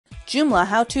Joomla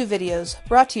how-to videos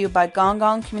brought to you by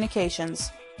Gong Communications.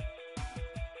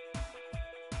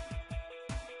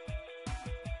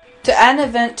 To add an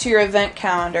event to your event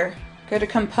calendar, go to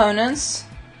Components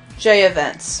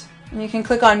JEvents. And you can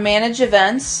click on Manage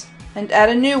Events, and add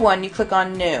a new one, you click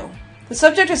on New. The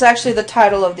subject is actually the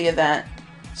title of the event.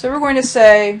 So we're going to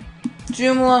say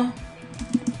Joomla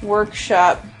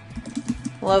Workshop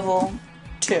Level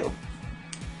 2.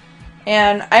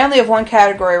 And I only have one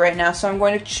category right now, so I'm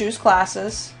going to choose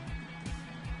Classes.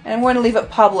 And I'm going to leave it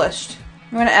Published.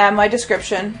 I'm going to add my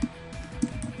description.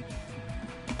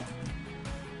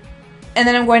 And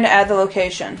then I'm going to add the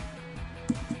location.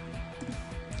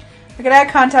 I could add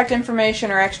contact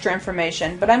information or extra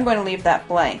information, but I'm going to leave that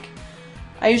blank.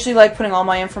 I usually like putting all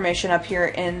my information up here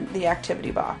in the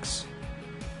activity box.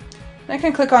 Then I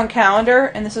can click on Calendar,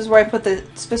 and this is where I put the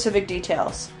specific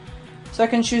details. So I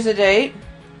can choose a date,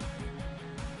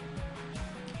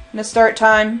 and a start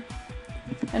time,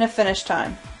 and a finish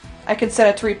time. I can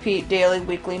set it to repeat daily,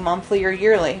 weekly, monthly, or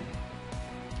yearly.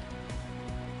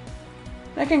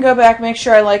 I can go back, make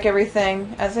sure I like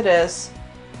everything as it is.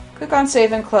 Click on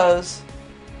Save and Close.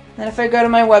 Then if I go to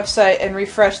my website and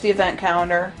refresh the event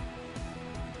calendar,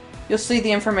 you'll see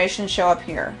the information show up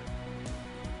here.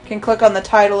 I can click on the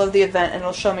title of the event and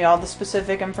it'll show me all the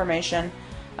specific information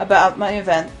about my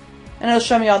event, and it'll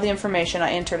show me all the information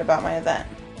I entered about my event.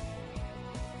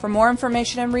 For more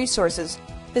information and resources,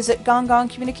 visit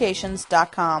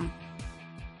gongcommunications.com.